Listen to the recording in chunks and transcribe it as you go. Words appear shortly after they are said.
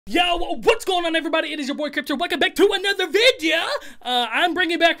Yo, what's going on, everybody? It is your boy Crypt here. Welcome back to another video. I'm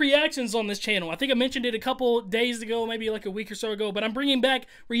bringing back reactions on this channel. I think I mentioned it a couple days ago, maybe like a week or so ago, but I'm bringing back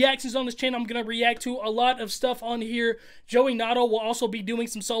reactions on this channel. I'm going to react to a lot of stuff on here. Joey Nato will also be doing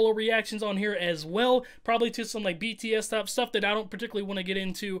some solo reactions on here as well, probably to some like BTS stuff that I don't particularly want to get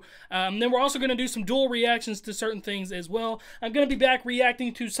into. Then we're also going to do some dual reactions to certain things as well. I'm going to be back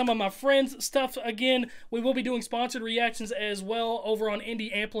reacting to some of my friends' stuff again. We will be doing sponsored reactions as well over on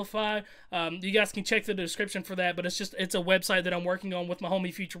Indie Amplify. You guys can check the description for that, but it's a website that I'm working on with my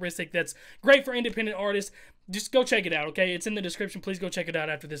homie Futuristic that's great for independent artists. Just go check it out, okay? It's in the description. Please go check it out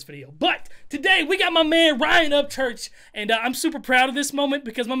after this video. But today we got my man Ryan Upchurch, and I'm super proud of this moment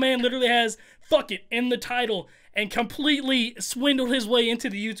because my man literally has "fuck it" in the title and completely swindled his way into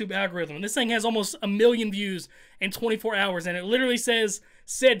the YouTube algorithm. This thing has almost 1 million views in 24 hours, and it literally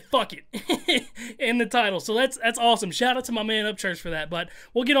said "fuck it" in the title. So that's awesome. Shout out to my man Upchurch for that. But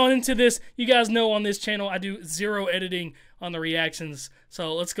we'll get on into this. You guys know on this channel I do zero editing on the reactions.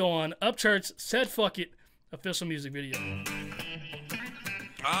 So let's go on. Upchurch said "fuck it" official music video.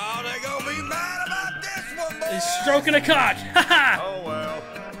 Oh, they gonna be mad about this one, boy. He's stroking a cock. Oh well.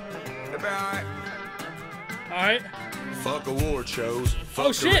 It'll be alright. Alright. Fuck award shows, fuck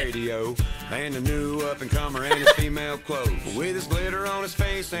the shit. radio, and the new up-and-comer and his female clothes. With his glitter on his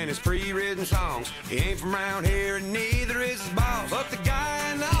face and his pre-written songs, he ain't from around here and neither is his boss. Fuck the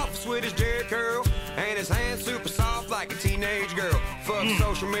guy in the office with his jerry curl and his hands super soft like a teenage girl. Fuck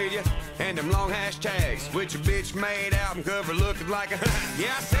social media and them long hashtags, which a bitch made album cover looking like a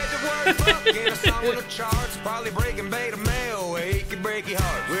yeah, I said the word fuck in a song on the charts, probably breaking beta mail, achy breaky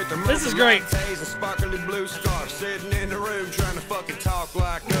heart. With the this is great. and sparkly blue scarf, sitting in the room trying to fucking talk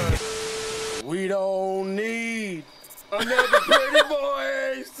like us. We don't need another pretty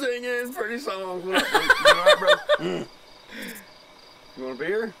boy singing pretty songs. You all right, bro? You want a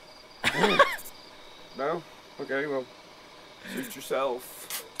beer? No? Okay, well, suit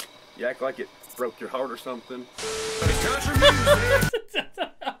yourself. You act like it broke your heart or something. Country music.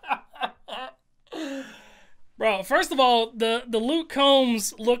 Bro, first of all, the Luke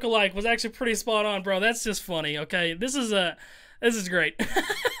Combs lookalike was actually pretty spot on, bro. That's just funny, okay? This is great.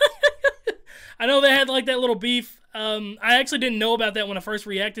 I know they had like that little beef. I actually didn't know about that when I first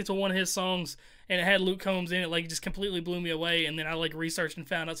reacted to one of his songs, and it had Luke Combs in it. Like, it just completely blew me away. And then I like researched and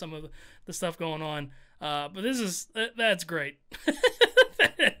found out some of the stuff going on. But that's great.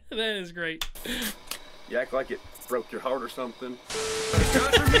 That is great. You act like it broke your heart or something.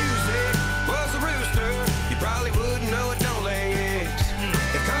 Country music was a rooster. You probably wouldn't know it, don't lay eggs.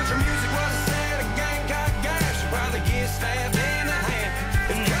 If country music was a set of Gamecock gas, you'd probably get stabbed in the hand.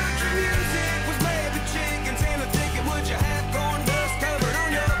 If country music was baby chickens in a ticket, would you have corn dust covered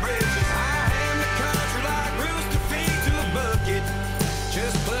on your bridges? I am the country like rooster feed to a bucket.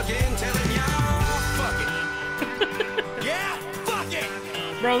 Just plucking, telling y'all, fuck it. Yeah, fuck it.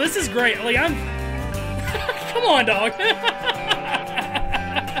 Bro, this is great. Like, I'm... Come on, dog.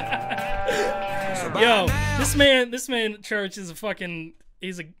 Yo, this man Church is a fucking...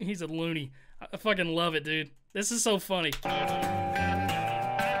 He's a loony. I fucking love it, dude. This is so funny. So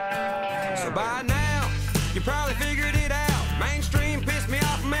by now, you probably figured it out. Mainstream pissed me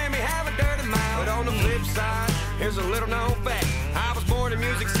off and made me have a dirty mouth. But on the flip side, here's a little known fact. I was born in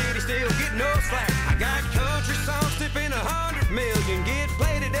Music City, still get no slack. I got country songs tipping 100 million. Get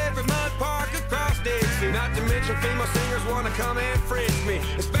played at every mud park across Dixie. Not to mention female singers want to come and frisk me.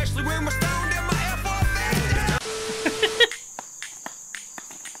 Especially when we're stoned in my F-450.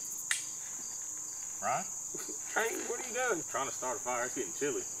 Right? Hey, what are you doing? Trying to start a fire. It's getting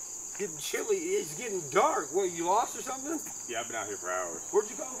chilly. Getting chilly. It's getting dark. What, you lost or something? Yeah, I've been out here for hours. Where'd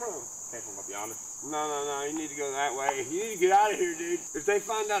you come from? Came from up yonder. No. You need to go that way. You need to get out of here, dude. If they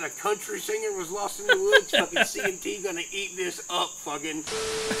find out a country singer was lost in the woods, fucking CMT gonna eat this up, fucking.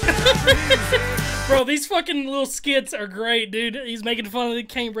 Bro, these fucking little skits are great, dude. He's making fun of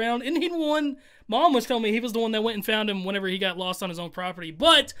Kane Brown. And he won. Mom was telling me he was the one that went and found him whenever he got lost on his own property.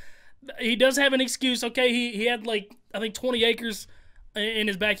 But he does have an excuse, okay? He had like, I think 20 acres in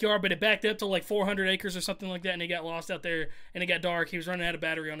his backyard, but it backed up to like 400 acres or something like that, and he got lost out there, and it got dark. He was running out of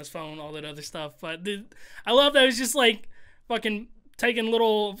battery on his phone, all that other stuff. But dude, I love that he's just like fucking taking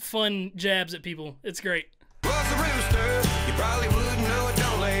little fun jabs at people. It's great. Was a rooster, you probably wouldn't know it,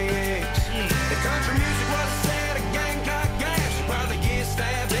 don't lay eggs. If country music was a set of Gamecock gas, you probably get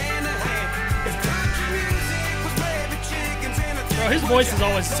stabbed in the hand. If country music was baby chickens in a bro, his voice is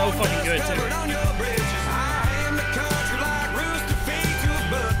always so fucking good too.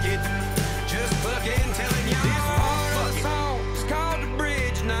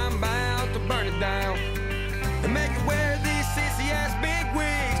 Make it wear these sissy ass big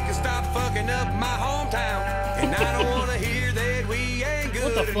wigs. fucking up my hometown. And I don't wanna hear that we ain't good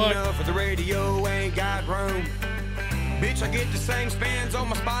What the fuck? enough for the radio, ain't got room. Bitch, I get the same spins on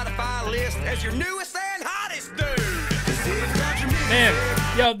my Spotify list as your newest and hottest dude. This is country music. Man,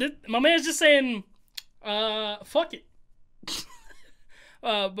 yo, my man's just saying, fuck it.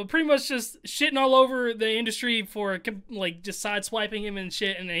 But pretty much just shitting all over the industry for like just sideswiping him and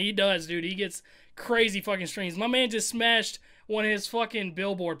shit, and he does, dude. He gets crazy fucking streams. My man just smashed one of his fucking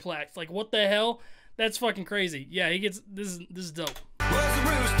Billboard plaques. Like, what the hell? That's fucking crazy. Yeah, he gets this is dope. Was a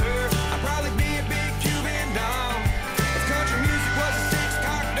rooster, I'd probably be a big Cuban dog. If country music was a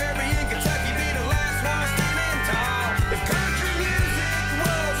six-cock derby in Kentucky, be the last one standing tall. If country music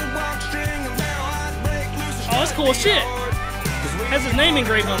was a walk string of now, I'd break loose. Oh, that's cool shit. Has his name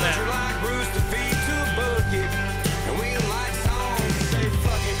engraved on that. Like rooster feet to a bucket, and we like songs that say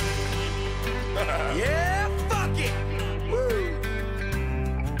fuck it. Yeah, fuck it. Woo.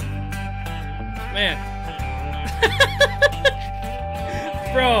 Man.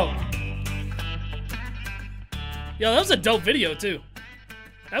 Bro. Yo, that was a dope video, too.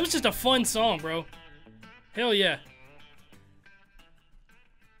 That was just a fun song, bro. Hell yeah.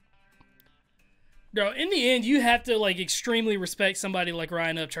 Bro, in the end, you have to, like, extremely respect somebody like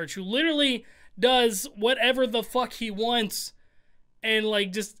Ryan Upchurch, who literally does whatever the fuck he wants, and,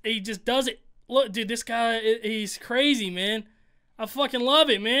 like, he just does it. Look, dude, this guy, he's crazy, man. I fucking love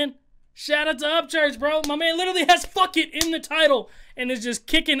it, man. Shout out to Upchurch, bro. My man literally has "fuck it" in the title and is just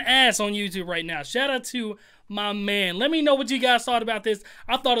kicking ass on YouTube right now. Shout out to my man. Let me know what you guys thought about this.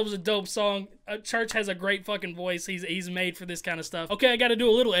 I thought it was a dope song. Church has a great fucking voice. He's made for this kind of stuff. Okay, I got to do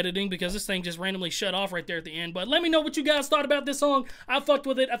a little editing because this thing just randomly shut off right there at the end. But let me know what you guys thought about this song. I fucked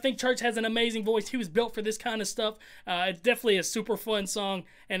with it. I think Church has an amazing voice. He was built for this kind of stuff. It's definitely a super fun song.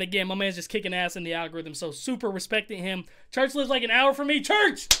 And again, my man's just kicking ass in the algorithm. So super respecting him. Church lives like an hour from me.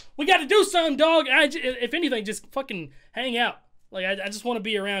 Church, we got to do something, dog. If anything, just fucking hang out. Like, I just want to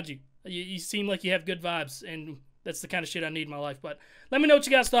be around you. You seem like you have good vibes, and that's the kind of shit I need in my life. But let me know what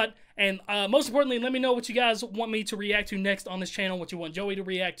you guys thought, and most importantly, let me know what you guys want me to react to next on this channel, what you want Joey to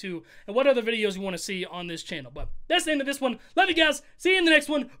react to, and what other videos you want to see on this channel. But that's the end of this one. Love you guys. See you in the next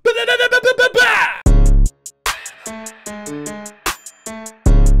one. Bye.